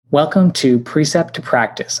Welcome to Precept to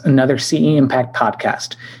Practice, another CE Impact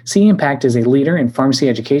podcast. CE Impact is a leader in pharmacy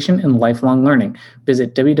education and lifelong learning.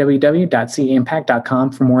 Visit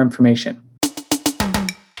www.ceimpact.com for more information.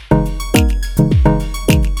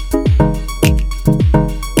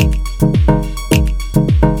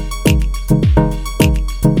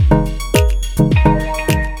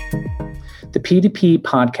 The P2P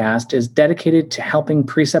podcast is dedicated to helping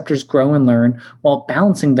preceptors grow and learn while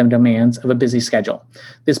balancing the demands of a busy schedule.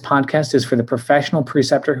 This podcast is for the professional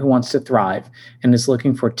preceptor who wants to thrive and is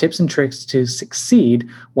looking for tips and tricks to succeed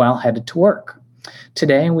while headed to work.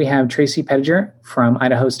 Today, we have Tracy Pettinger from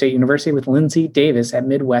Idaho State University with Lindsay Davis at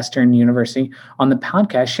Midwestern University on the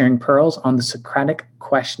podcast sharing pearls on the Socratic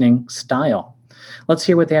questioning style. Let's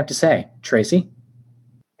hear what they have to say. Tracy?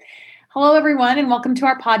 Hello, everyone, and welcome to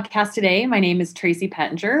our podcast today. My name is Tracy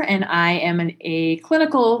Pettinger, and I am a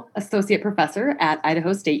clinical associate professor at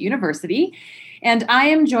Idaho State University. And I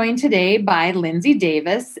am joined today by Lindsay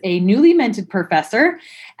Davis, a newly minted professor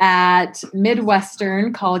at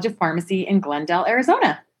Midwestern College of Pharmacy in Glendale,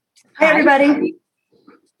 Arizona. Hi, everybody.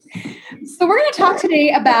 So we're going to talk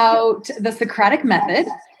today about the Socratic method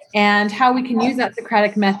and how we can use that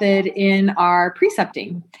Socratic method in our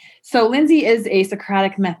precepting. So Lindsay is a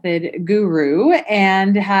Socratic method guru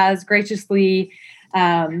and has graciously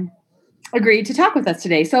agreed to talk with us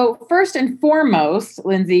today. So first and foremost,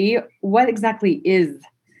 Lindsay, what exactly is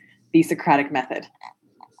the Socratic method?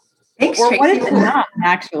 Thanks, or Tracy. What is it not,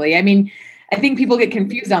 actually? I mean, I think people get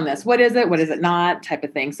confused on this. What is it? What is it not? Type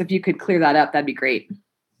of thing. So if you could clear that up, that'd be great.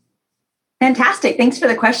 Fantastic. Thanks for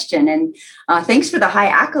the question. And thanks for the high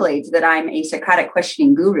accolades that I'm a Socratic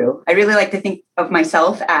questioning guru. I really like to think of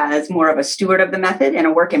myself as more of a steward of the method and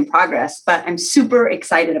a work in progress, but I'm super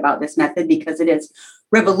excited about this method because it has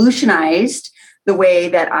revolutionized the way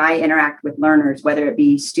that I interact with learners, whether it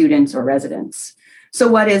be students or residents. So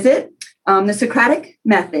what is it? The Socratic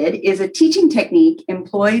method is a teaching technique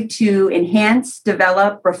employed to enhance,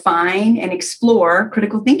 develop, refine, and explore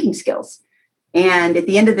critical thinking skills. And at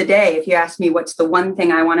the end of the day, if you ask me what's the one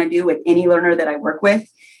thing I want to do with any learner that I work with,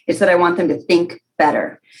 it's that I want them to think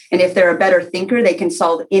better. And if they're a better thinker, they can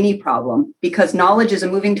solve any problem because knowledge is a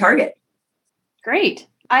moving target. Great.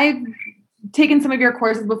 I've taken some of your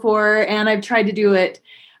courses before, and I've tried to do it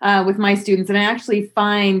with my students, and I actually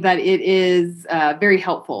find that it is very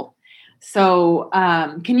helpful. So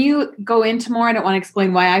can you go into more? I don't want to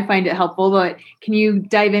explain why I find it helpful, but can you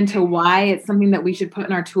dive into why it's something that we should put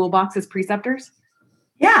in our toolbox as preceptors?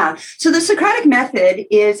 Yeah. So the Socratic method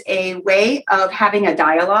is a way of having a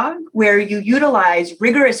dialogue where you utilize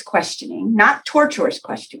rigorous questioning, not tortuous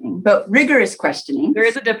questioning, but rigorous questioning. There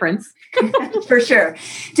is a difference. For sure,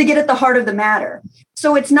 to get at the heart of the matter.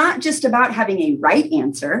 So it's not just about having a right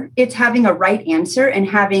answer. It's having a right answer and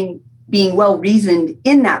being well-reasoned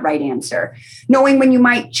in that right answer, knowing when you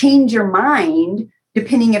might change your mind,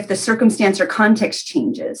 depending if the circumstance or context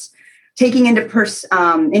changes, taking into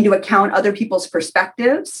account other people's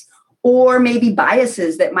perspectives, or maybe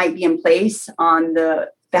biases that might be in place on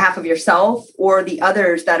the behalf of yourself or the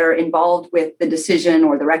others that are involved with the decision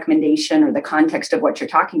or the recommendation or the context of what you're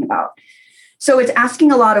talking about. So it's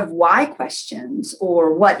asking a lot of why questions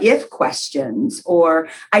or what if questions, or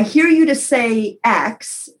I hear you to say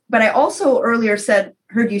X, but I also earlier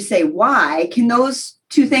heard you say Y. Can those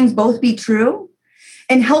two things both be true?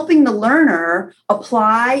 And helping the learner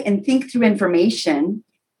apply and think through information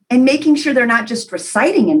and making sure they're not just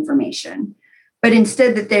reciting information, but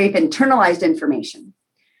instead that they've internalized information.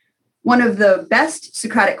 One of the best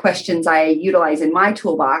Socratic questions I utilize in my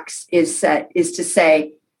toolbox is to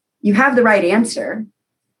say, you have the right answer.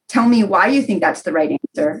 Tell me why you think that's the right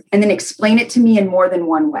answer, and then explain it to me in more than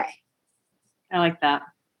one way. I like that.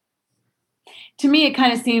 To me, it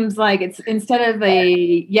kind of seems like it's instead of a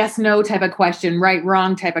yes, no type of question, right,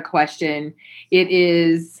 wrong type of question, it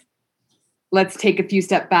is let's take a few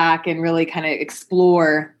steps back and really kind of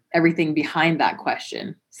explore everything behind that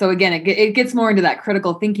question. So again, it gets more into that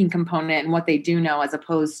critical thinking component and what they do know as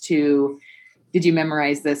opposed to, did you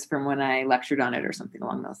memorize this from when I lectured on it or something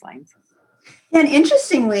along those lines? And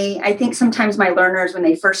interestingly, I think sometimes my learners, when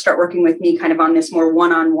they first start working with me kind of on this more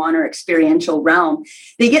one-on-one or experiential realm,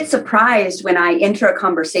 they get surprised when I enter a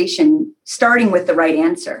conversation starting with the right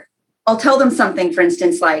answer. I'll tell them something, for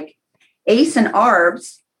instance, like ACE and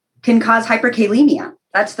ARBs can cause hyperkalemia.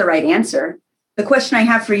 That's the right answer. The question I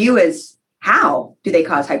have for you is, how do they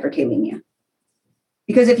cause hyperkalemia?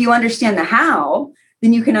 Because if you understand the how,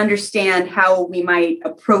 then you can understand how we might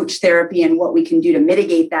approach therapy and what we can do to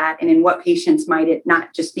mitigate that, and in what patients might it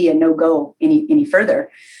not just be a no-go any further.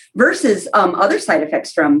 versus other side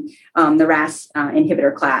effects from the RAS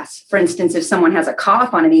inhibitor class. For instance, if someone has a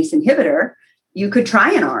cough on an ACE inhibitor, you could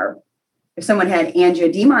try an ARB. If someone had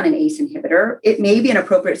angioedema on an ACE inhibitor, it may be an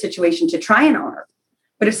appropriate situation to try an ARB.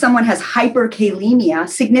 But if someone has hyperkalemia,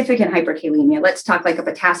 significant hyperkalemia, let's talk like a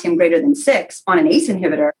potassium greater than 6 on an ACE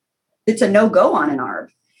inhibitor, it's a no-go on an ARB.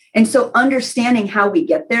 And so understanding how we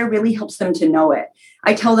get there really helps them to know it.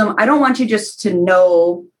 I tell them, I don't want you just to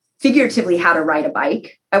know figuratively how to ride a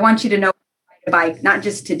bike. I want you to know how to ride a bike, not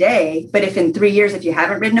just today, but if in 3 years, if you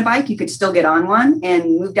haven't ridden a bike, you could still get on one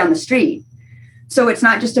and move down the street. So it's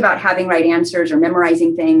not just about having right answers or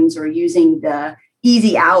memorizing things or using the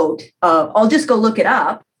easy out of, I'll just go look it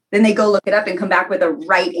up. Then they go look it up and come back with a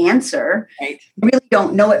right answer. Right. They really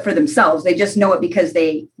don't know it for themselves. They just know it because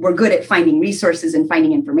they were good at finding resources and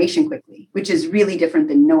finding information quickly, which is really different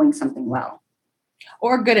than knowing something well.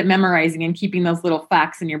 Or good at memorizing and keeping those little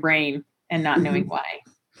facts in your brain and not knowing why.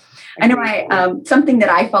 I know something that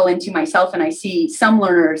I fall into myself, and I see some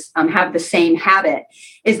learners have the same habit,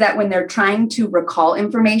 is that when they're trying to recall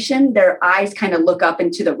information, their eyes kind of look up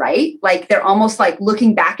and to the right. Like they're almost like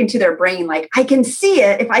looking back into their brain, like I can see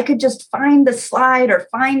it. If I could just find the slide or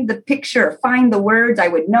find the picture or find the words, I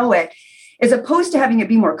would know it. As opposed to having it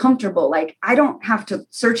be more comfortable. Like I don't have to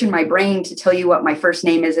search in my brain to tell you what my first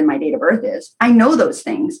name is and my date of birth is. I know those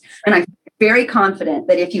things. And I'm very confident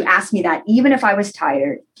that if you ask me that, even if I was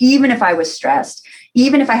tired, even if I was stressed,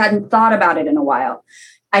 even if I hadn't thought about it in a while,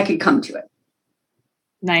 I could come to it.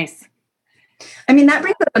 Nice. I mean, that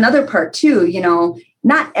brings up another part too. You know,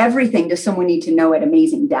 not everything does someone need to know at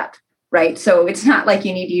amazing depth, right? So it's not like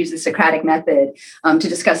you need to use the Socratic method to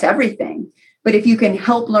discuss everything. But if you can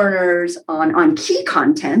help learners on key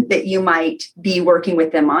content that you might be working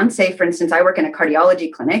with them on, say, for instance, I work in a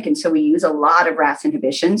cardiology clinic, and so we use a lot of RAS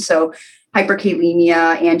inhibition. So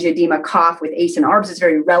hyperkalemia, angioedema, cough with ACE and ARBs is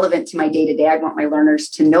very relevant to my day-to-day. I want my learners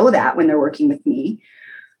to know that when they're working with me.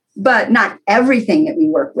 But not everything that we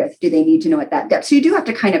work with do they need to know at that depth. So you do have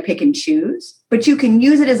to kind of pick and choose, but you can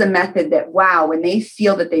use it as a method that, wow, when they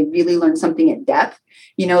feel that they really learn something at depth,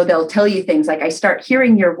 you know, they'll tell you things like, I start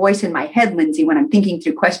hearing your voice in my head, Lindsay, when I'm thinking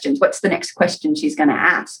through questions. What's the next question she's going to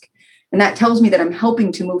ask? And that tells me that I'm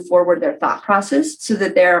helping to move forward their thought process so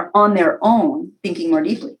that they're on their own thinking more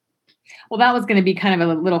deeply. Well, that was going to be kind of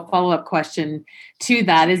a little follow-up question to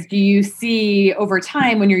that is, do you see over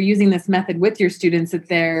time when you're using this method with your students that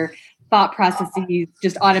their thought processes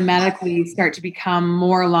just automatically start to become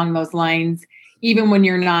more along those lines, even when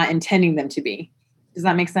you're not intending them to be? Does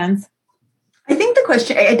that make sense? I think the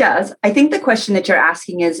question, it does. I think the question that you're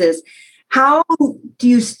asking is how do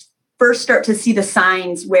you first start to see the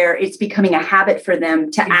signs where it's becoming a habit for them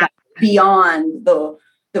to act beyond the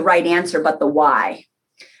right answer, but the why?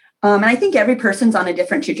 And I think every person's on a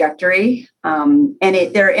different trajectory, and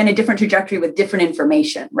they're in a different trajectory with different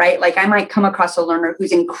information, right? Like I might come across a learner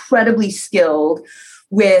who's incredibly skilled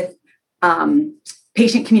with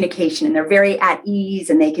patient communication, and they're very at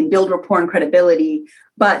ease and they can build rapport and credibility,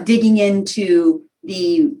 but digging into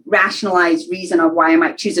the rationalized reason of why I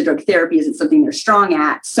might choose a drug therapy isn't something they're strong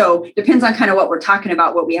at. So it depends on kind of what we're talking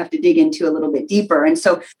about, what we have to dig into a little bit deeper. And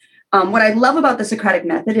so what I love about the Socratic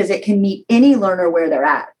method is it can meet any learner where they're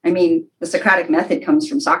at. I mean, the Socratic method comes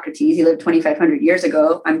from Socrates. He lived 2,500 years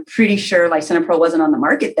ago. I'm pretty sure lisinopril wasn't on the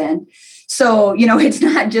market then. So, you know, it's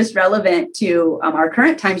not just relevant to our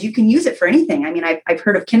current times. You can use it for anything. I mean, I've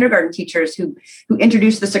heard of kindergarten teachers who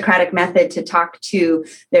introduced the Socratic method to talk to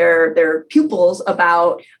their pupils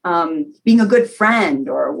about being a good friend,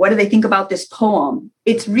 or what do they think about this poem.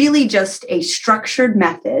 It's really just a structured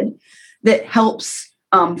method that helps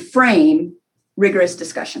frame rigorous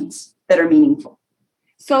discussions that are meaningful.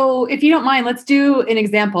 So if you don't mind, let's do an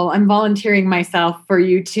example. I'm volunteering myself for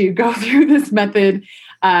you to go through this method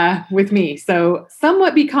with me. So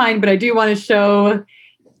somewhat be kind, but I do want to show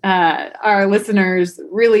our listeners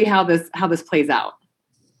really how this plays out.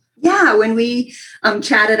 Yeah, when we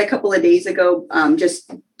chatted a couple of days ago,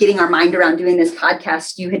 just getting our mind around doing this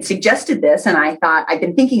podcast, you had suggested this, and I thought I've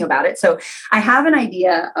been thinking about it. So I have an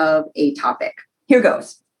idea of a topic. Here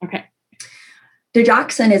goes. Okay.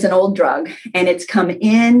 Digoxin is an old drug, and it's come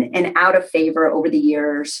in and out of favor over the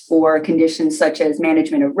years for conditions such as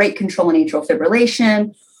management of rate control and atrial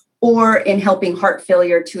fibrillation, or in helping heart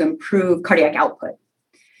failure to improve cardiac output.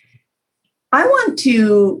 I want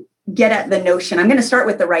to get at the notion, I'm going to start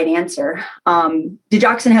with the right answer.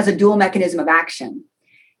 Digoxin has a dual mechanism of action.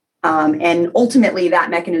 And ultimately, that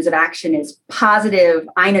mechanism of action is positive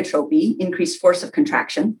inotropy, increased force of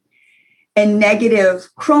contraction, and negative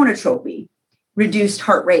chronotropy, reduced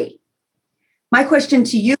heart rate. My question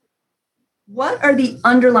to you, what are the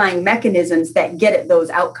underlying mechanisms that get at those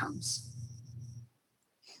outcomes?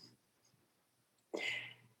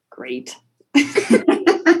 Great. We'll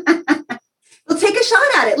take a shot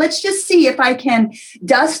at it. Let's just see if I can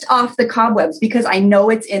dust off the cobwebs, because I know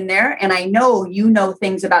it's in there and I know you know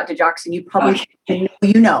things about digoxin. You probably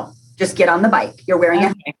know. Just get on the bike. You're wearing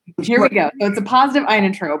it. Here we go. So it's a positive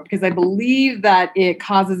inotrope because I believe that it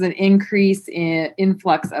causes an increase in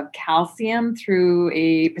influx of calcium through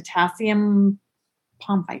a potassium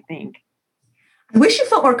pump, I think. I wish you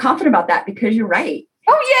felt more confident about that, because you're right.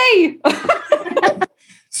 Oh, yay!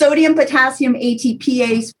 Sodium, potassium,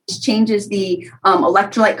 ATPase, which changes the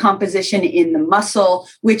electrolyte composition in the muscle,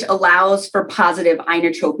 which allows for positive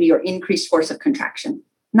inotropy or increased force of contraction.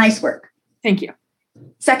 Nice work. Thank you.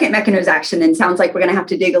 Second mechanism of action, then sounds like we're going to have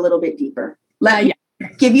to dig a little bit deeper. Let me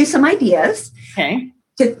give you some ideas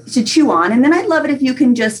to chew on. And then I'd love it if you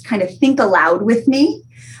can just kind of think aloud with me.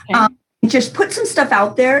 Okay. Just put some stuff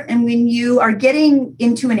out there. And when you are getting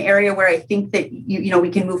into an area where I think that we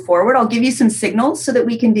can move forward, I'll give you some signals so that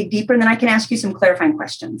we can dig deeper. And then I can ask you some clarifying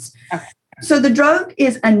questions. Okay. So the drug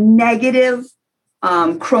is a negative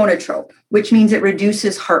chronotrope, which means it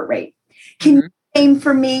reduces heart rate. Can you name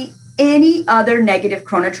for me any other negative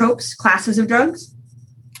chronotropes, classes of drugs?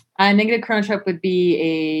 A negative chronotrope would be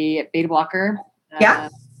a beta blocker.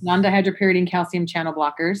 Non-dihydropyridine calcium channel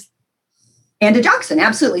blockers. And digoxin,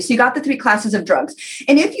 absolutely. So you got the 3 classes of drugs.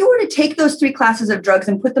 And if you were to take those 3 classes of drugs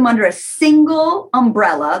and put them under a single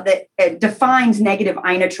umbrella that defines negative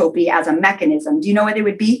inotropy as a mechanism, do you know what they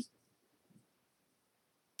would be?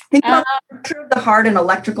 Think about the heart and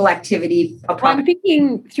electrical activity. I'm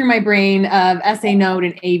thinking through my brain of SA node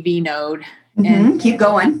and AV node. And keep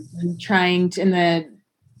going. And trying to,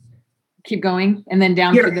 keep going. And then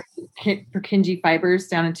down through the Purkinje fibers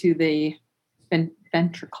down into the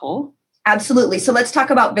ventricle. Absolutely. So let's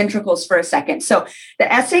talk about ventricles for a second. So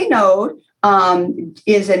the SA node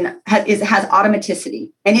has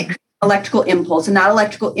automaticity, and it creates electrical impulse, and that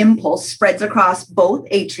electrical impulse spreads across both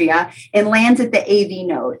atria and lands at the AV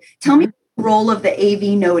node. Tell me what the role of the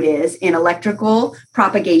AV node is in electrical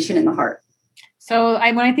propagation in the heart. So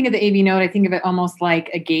when I think of the AV node, I think of it almost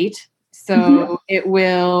like a gate. So it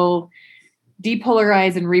will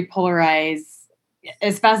depolarize and repolarize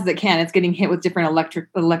as fast as it can. It's getting hit with different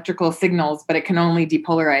electrical signals, but it can only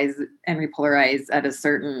depolarize and repolarize at a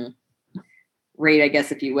certain rate, I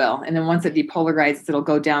guess, if you will. And then once it depolarizes, it'll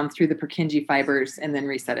go down through the Purkinje fibers and then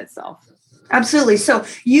reset itself. Absolutely. So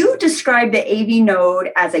you describe the AV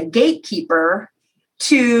node as a gatekeeper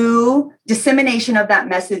to dissemination of that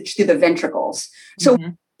message through the ventricles. So what do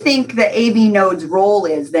you think the AV node's role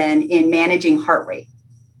is then in managing heart rate?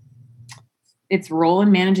 Its role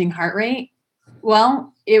in managing heart rate?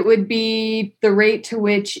 Well, it would be the rate to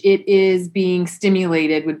which it is being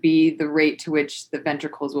stimulated would be the rate to which the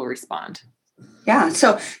ventricles will respond. Yeah.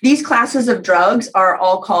 So these classes of drugs are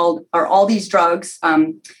all these drugs,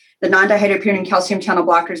 the non-dihydropyridine calcium channel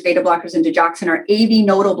blockers, beta blockers, and digoxin are AV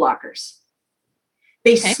nodal blockers.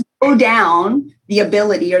 They slow down the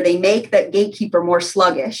ability, or they make that gatekeeper more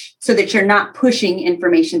sluggish so that you're not pushing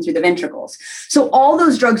information through the ventricles. So all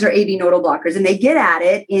those drugs are AV nodal blockers, and they get at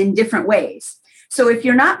it in different ways. So if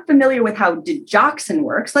you're not familiar with how digoxin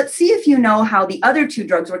works, let's see if you know how the other 2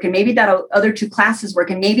 drugs work, and maybe other 2 classes work,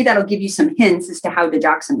 and maybe that'll give you some hints as to how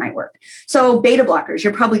digoxin might work. So beta blockers,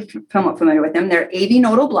 you're probably somewhat familiar with them. They're AV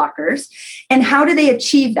nodal blockers. And how do they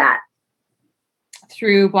achieve that?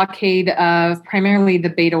 Through blockade of primarily the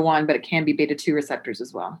beta 1, but it can be beta 2 receptors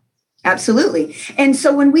as well. Absolutely. And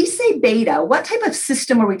so when we say beta, what type of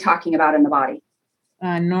system are we talking about in the body?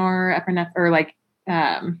 Norepinephrine, or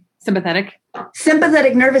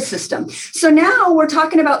sympathetic nervous system. So now we're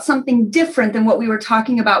talking about something different than what we were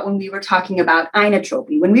talking about when we were talking about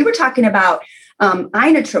inotropy. When we were talking about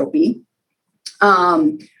inotropy,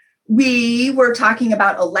 we were talking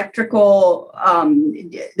about electrical,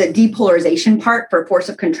 the depolarization part for force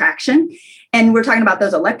of contraction. And we're talking about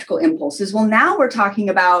those electrical impulses. Well, now we're talking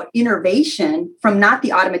about innervation from not the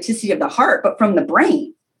automaticity of the heart, but from the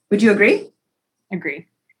brain. Would you agree? Agree.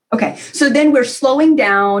 Okay. So then we're slowing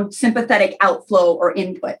down sympathetic outflow or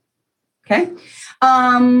input. Okay.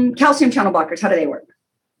 Calcium channel blockers, how do they work?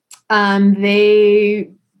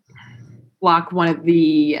 They block one of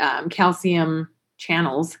the calcium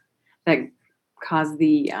channels that cause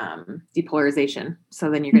the depolarization.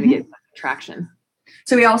 So then you're going to get traction.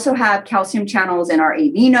 So we also have calcium channels in our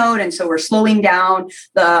AV node. And so we're slowing down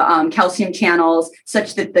the calcium channels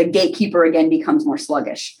such that the gatekeeper again becomes more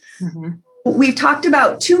sluggish. We've talked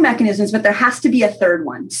about 2 mechanisms, but there has to be a third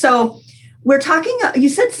one. So we're talking, you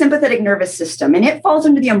said sympathetic nervous system, and it falls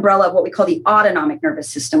under the umbrella of what we call the autonomic nervous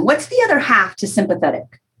system. What's the other half to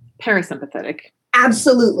sympathetic? Parasympathetic.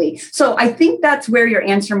 Absolutely. So I think that's where your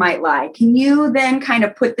answer might lie. Can you then kind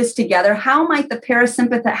of put this together? How might the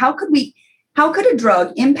parasympathetic, how could a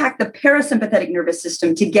drug impact the parasympathetic nervous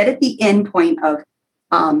system to get at the end point of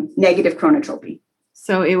negative chronotropy?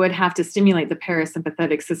 So it would have to stimulate the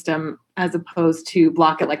parasympathetic system as opposed to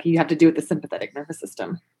block it like you have to do with the sympathetic nervous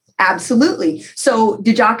system. Absolutely. So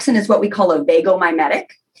digoxin is what we call a vagomimetic.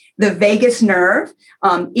 The vagus nerve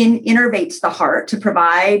innervates the heart to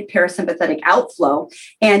provide parasympathetic outflow,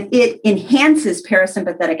 and it enhances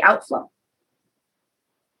parasympathetic outflow.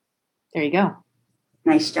 There you go.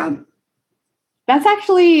 Nice job. That's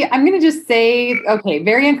actually, I'm going to just say, okay,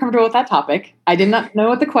 very uncomfortable with that topic. I did not know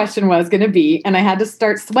what the question was going to be, and I had to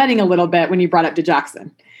start sweating a little bit when you brought up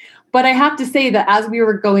digoxin. But I have to say that as we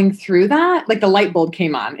were going through that, like the light bulb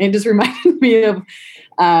came on. It just reminded me of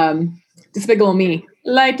Despicable Me.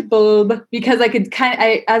 Light bulb, because I could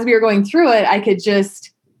as we were going through it, I could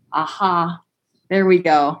just, there we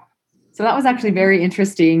go. So that was actually very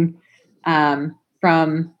interesting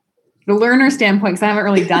from the learner standpoint, because I haven't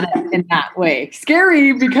really done it in that way.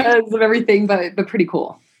 Scary because of everything, but pretty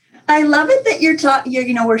cool. I love it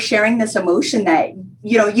that we're sharing this emotion that,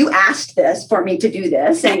 you asked this for me to do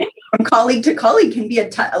this, and from colleague to colleague can be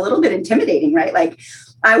a little bit intimidating, right? Like,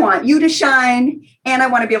 I want you to shine and I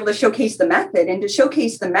want to be able to showcase the method. And to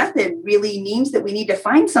showcase the method really means that we need to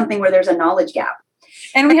find something where there's a knowledge gap.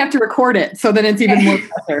 And we have to record it so that it's even more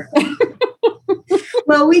pressure.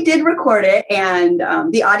 Well, we did record it, and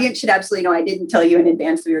the audience should absolutely know I didn't tell you in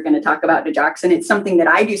advance we were going to talk about digoxin. It's something that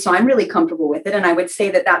I do, so I'm really comfortable with it. And I would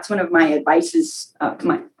say that that's one of my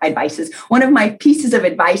one of my pieces of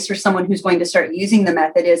advice for someone who's going to start using the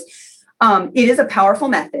method is it is a powerful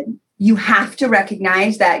method. You have to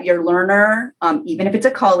recognize that your learner, even if it's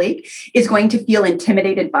a colleague, is going to feel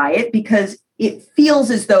intimidated by it because it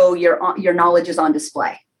feels as though your knowledge is on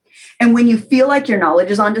display. And when you feel like your knowledge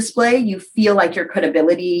is on display, you feel like your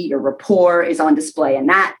credibility, your rapport is on display. And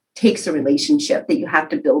that takes a relationship that you have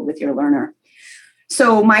to build with your learner.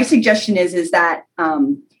 So my suggestion is that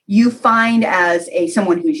you find as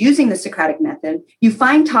someone who's using the Socratic method, you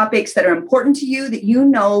find topics that are important to you that you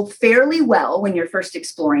know fairly well when you're first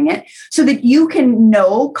exploring it, so that you can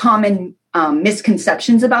know common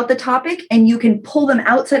misconceptions about the topic, and you can pull them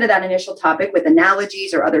outside of that initial topic with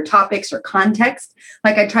analogies or other topics or context.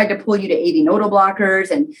 Like I tried to pull you to AV nodal blockers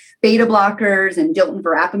and beta blockers and Dilton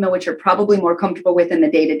verapamil, which you're probably more comfortable with in the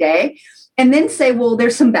day-to-day. And then say, well,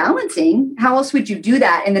 there's some balancing. How else would you do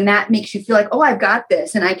that? And then that makes you feel like, oh, I've got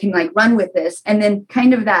this and I can run with this. And then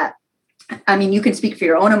kind of that, you can speak for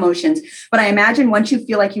your own emotions, but I imagine once you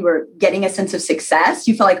feel like you were getting a sense of success,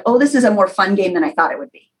 you feel like, oh, this is a more fun game than I thought it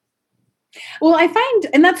would be. Well, I find,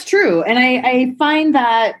 and that's true. And I find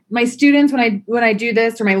that my students, when I do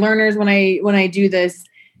this, or my learners, when I do this,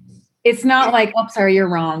 it's not like, oh, sorry, you're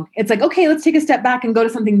wrong. It's like, okay, let's take a step back and go to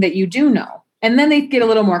something that you do know. And then they get a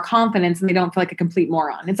little more confidence and they don't feel like a complete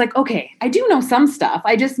moron. It's like, okay, I do know some stuff.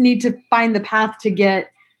 I just need to find the path to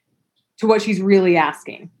get to what she's really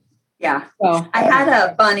asking. Yeah. So I had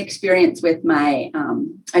a fun experience with I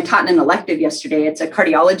taught in an elective yesterday. It's a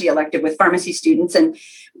cardiology elective with pharmacy students. And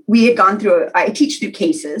we had gone through, I teach through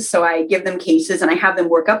cases. So I give them cases and I have them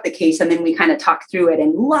work up the case. And then we kind of talk through it.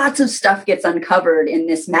 And lots of stuff gets uncovered in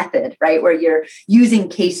this method, right? Where you're using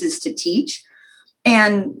cases to teach.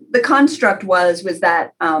 And the construct was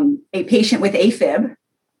that a patient with AFib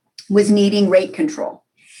was needing rate control.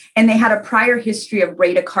 And they had a prior history of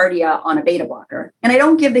bradycardia on a beta blocker. And I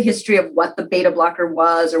don't give the history of what the beta blocker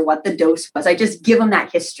was or what the dose was. I just give them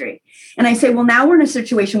that history. And I say, well, now we're in a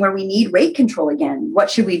situation where we need rate control again.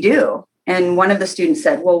 What should we do? And one of the students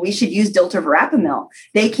said, well, we should use Dilton verapamil.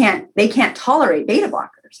 They can't tolerate beta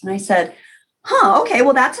blockers. And I said, okay,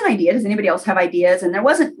 well, that's an idea. Does anybody else have ideas? And there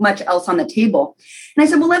wasn't much else on the table. And I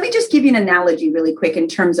said, well, let me just give you an analogy really quick in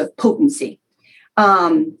terms of potency.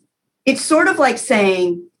 It's sort of like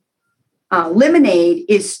saying lemonade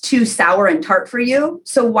is too sour and tart for you.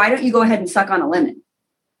 So why don't you go ahead and suck on a lemon?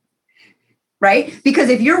 Right? Because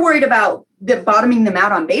if you're worried about bottoming them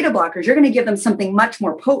out on beta blockers, you're going to give them something much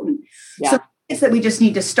more potent. Yeah. So it's that we just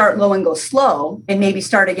need to start low and go slow and maybe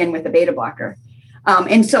start again with a beta blocker.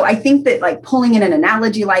 And so I think that pulling in an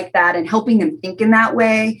analogy like that and helping them think in that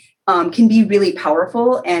way can be really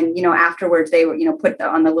powerful. And, afterwards they were, put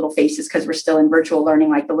on the little faces because we're still in virtual learning,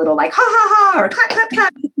 like the little ha, ha, ha, or clap, clap,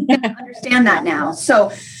 clap. I understand that now.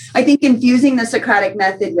 So I think infusing the Socratic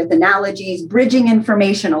method with analogies, bridging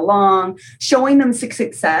information along, showing them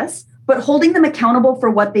success, but holding them accountable for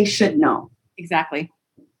what they should know. Exactly.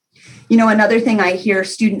 Another thing I hear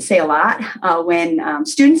students say a lot when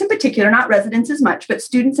students in particular, not residents as much, but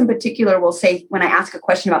students in particular will say, when I ask a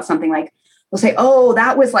question about something, like, they'll say, oh,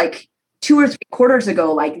 that was like 2 or 3 quarters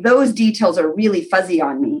ago, like those details are really fuzzy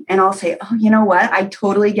on me. And I'll say, oh, you know what? I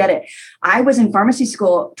totally get it. I was in pharmacy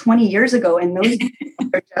school 20 years ago, and those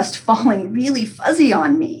details are just falling really fuzzy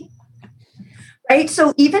on me. Right.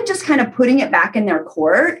 So even just kind of putting it back in their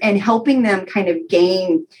court and helping them kind of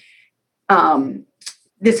gain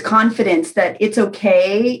this confidence that it's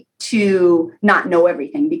okay to not know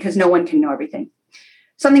everything, because no one can know everything.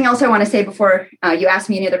 Something else I want to say before you ask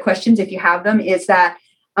me any other questions, if you have them, is that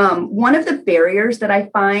one of the barriers that I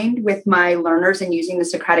find with my learners in using the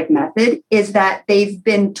Socratic method is that they've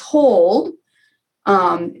been told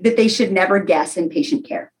that they should never guess in patient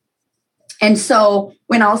care. And so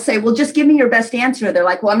when I'll say, well, just give me your best answer, they're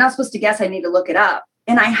like, well, I'm not supposed to guess. I need to look it up.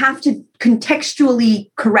 And I have to contextually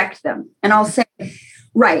correct them. And I'll say,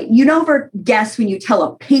 right, you never guess when you tell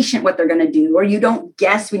a patient what they're going to do, or you don't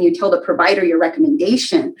guess when you tell the provider your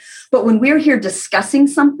recommendation. But when we're here discussing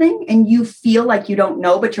something and you feel like you don't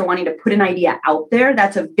know, but you're wanting to put an idea out there,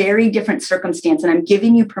 that's a very different circumstance. And I'm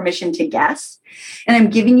giving you permission to guess. And I'm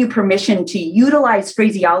giving you permission to utilize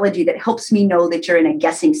phraseology that helps me know that you're in a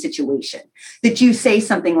guessing situation. That you say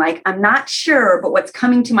something like, I'm not sure, but what's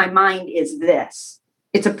coming to my mind is this.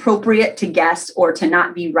 It's appropriate to guess or to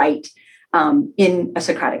not be right in a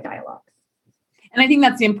Socratic dialogue. And I think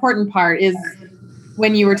that's the important part, is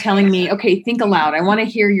when you were telling me, okay, think aloud. I want to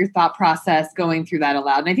hear your thought process going through that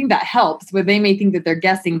aloud. And I think that helps, where they may think that they're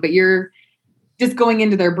guessing, but you're just going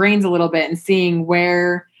into their brains a little bit and seeing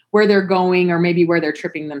where they're going, or maybe where they're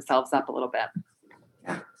tripping themselves up a little bit.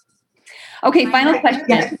 Yeah. Okay, final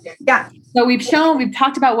question. Yeah. So we've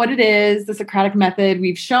talked about what it is, the Socratic method.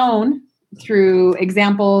 We've shown through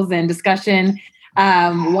examples and discussion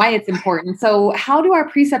why it's important. So how do our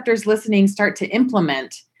preceptors listening start to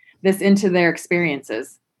implement this into their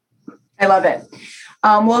experiences? I love it.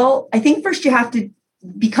 Well, I think first you have to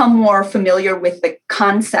become more familiar with the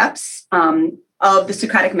concepts of the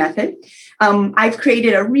Socratic method. I've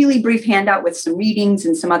created a really brief handout with some readings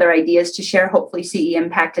and some other ideas to share. Hopefully CE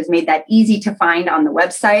Impact has made that easy to find on the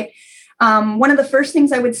website. One of the first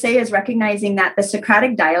things I would say is recognizing that the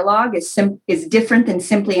Socratic dialogue is different than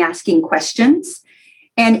simply asking questions,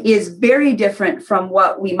 and is very different from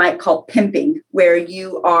what we might call pimping, where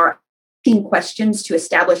you are asking questions to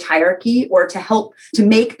establish hierarchy or to help to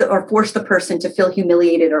make or force the person to feel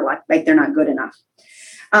humiliated or like they're not good enough.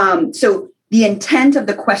 So the intent of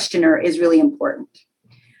the questioner is really important.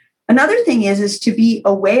 Another thing is to be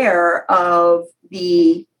aware of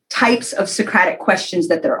the types of Socratic questions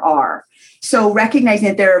that there are. So recognizing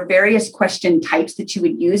that there are various question types that you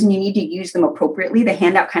would use, and you need to use them appropriately. The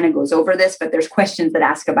handout kind of goes over this, but there's questions that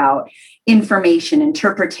ask about information,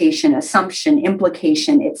 interpretation, assumption,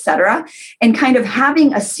 implication, etc. And kind of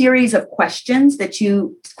having a series of question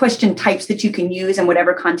types that you can use in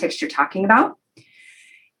whatever context you're talking about.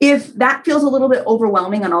 If that feels a little bit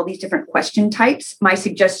overwhelming on all these different question types, my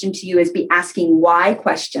suggestion to you is be asking why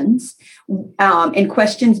questions, and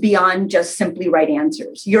questions beyond just simply right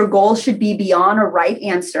answers. Your goal should be beyond a right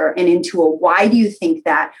answer and into a why do you think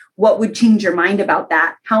that? What would change your mind about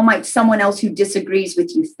that? How might someone else who disagrees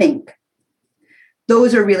with you think?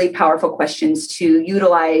 Those are really powerful questions to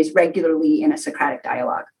utilize regularly in a Socratic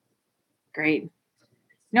dialogue. Great.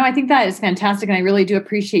 No, I think that is fantastic. And I really do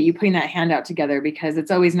appreciate you putting that handout together, because it's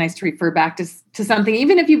always nice to refer back to something,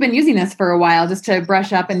 even if you've been using this for a while, just to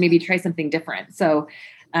brush up and maybe try something different. So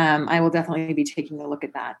I will definitely be taking a look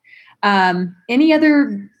at that. Any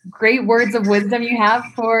other great words of wisdom you have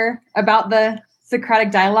about the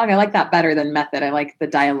Socratic dialogue? I like that better than method. I like the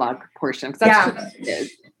dialogue portion, because that's what it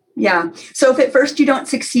is. Yeah. So if at first you don't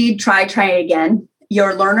succeed, try again.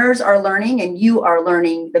 Your learners are learning and you are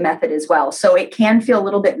learning the method as well. So it can feel a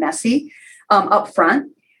little bit messy up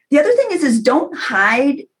front. The other thing is don't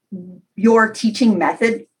hide your teaching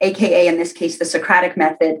method, AKA in this case, the Socratic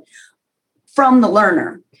method, from the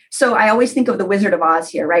learner. So I always think of the Wizard of Oz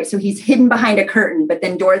here, right? So he's hidden behind a curtain, but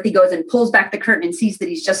then Dorothy goes and pulls back the curtain and sees that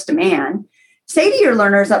he's just a man. Say to your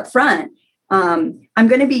learners up front, I'm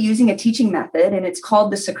going to be using a teaching method, and it's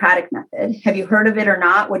called the Socratic method. Have you heard of it or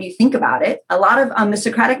not? What do you think about it? A lot of the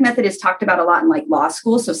Socratic method is talked about a lot in like law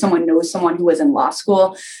school. So if someone knows someone who was in law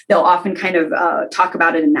school, they'll often kind of talk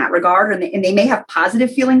about it in that regard. And they may have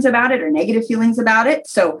positive feelings about it or negative feelings about it.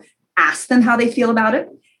 So ask them how they feel about it.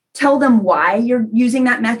 Tell them why you're using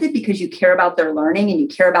that method, because you care about their learning and you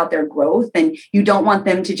care about their growth, and you don't want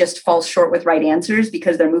them to just fall short with right answers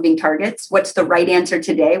because they're moving targets. What's the right answer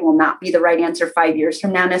today will not be the right answer 5 years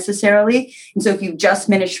from now necessarily. And so if you've just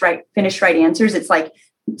finished right answers, it's like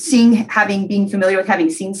being familiar with having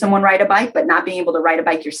seen someone ride a bike, but not being able to ride a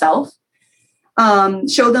bike yourself.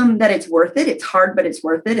 Show them that it's worth it. It's hard, but it's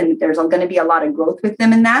worth it. And there's going to be a lot of growth with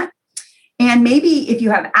them in that. And maybe if you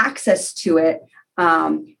have access to it,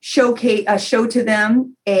 show to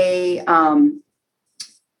them a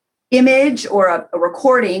image or a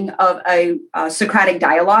recording of a Socratic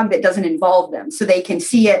dialogue that doesn't involve them, so they can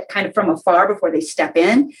see it kind of from afar before they step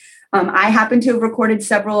in. I happen to have recorded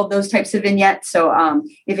several of those types of vignettes. So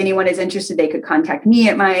if anyone is interested, they could contact me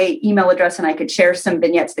at my email address and I could share some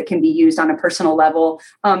vignettes that can be used on a personal level.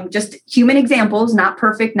 Just human examples, not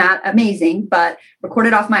perfect, not amazing, but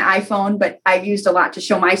recorded off my iPhone. But I've used a lot to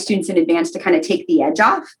show my students in advance to kind of take the edge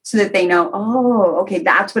off so that they know, oh, okay,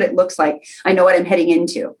 that's what it looks like. I know what I'm heading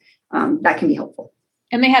into. That can be helpful.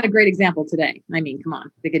 And they had a great example today. I mean, come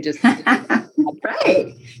on, they could just...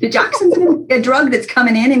 Right. Digoxin's a drug that's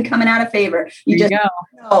coming in and coming out of favor. You just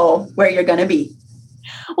know where you're going to be.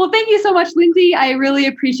 Well, thank you so much, Lindsay. I really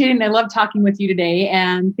appreciate it. And I love talking with you today.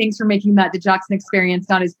 And thanks for making that digoxin experience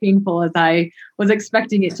not as painful as I was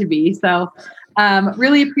expecting it to be. So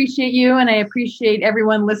really appreciate you. And I appreciate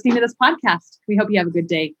everyone listening to this podcast. We hope you have a good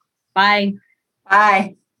day. Bye.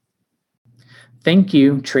 Bye. Thank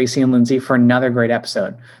you, Tracy and Lindsay, for another great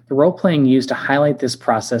episode. The role-playing used to highlight this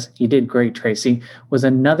process, you did great, Tracy, was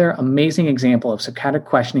another amazing example of Socratic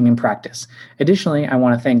questioning in practice. Additionally, I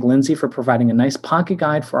want to thank Lindsay for providing a nice pocket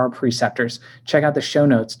guide for our preceptors. Check out the show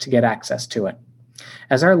notes to get access to it.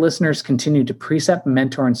 As our listeners continue to precept,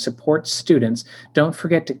 mentor, and support students, don't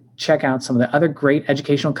forget to check out some of the other great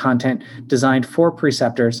educational content designed for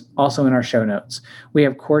preceptors, also in our show notes. We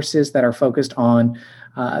have courses that are focused on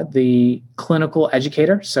the clinical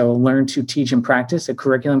educator, so learn to teach and practice, a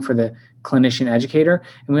curriculum for the clinician educator.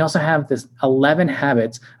 And we also have this 11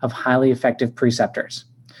 habits of highly effective preceptors.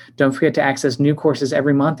 Don't forget to access new courses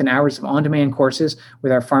every month and hours of on-demand courses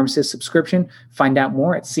with our pharmacist subscription. Find out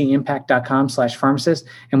more at cimpact.com/pharmacist,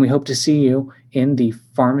 and we hope to see you in the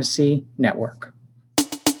Pharmacy Network.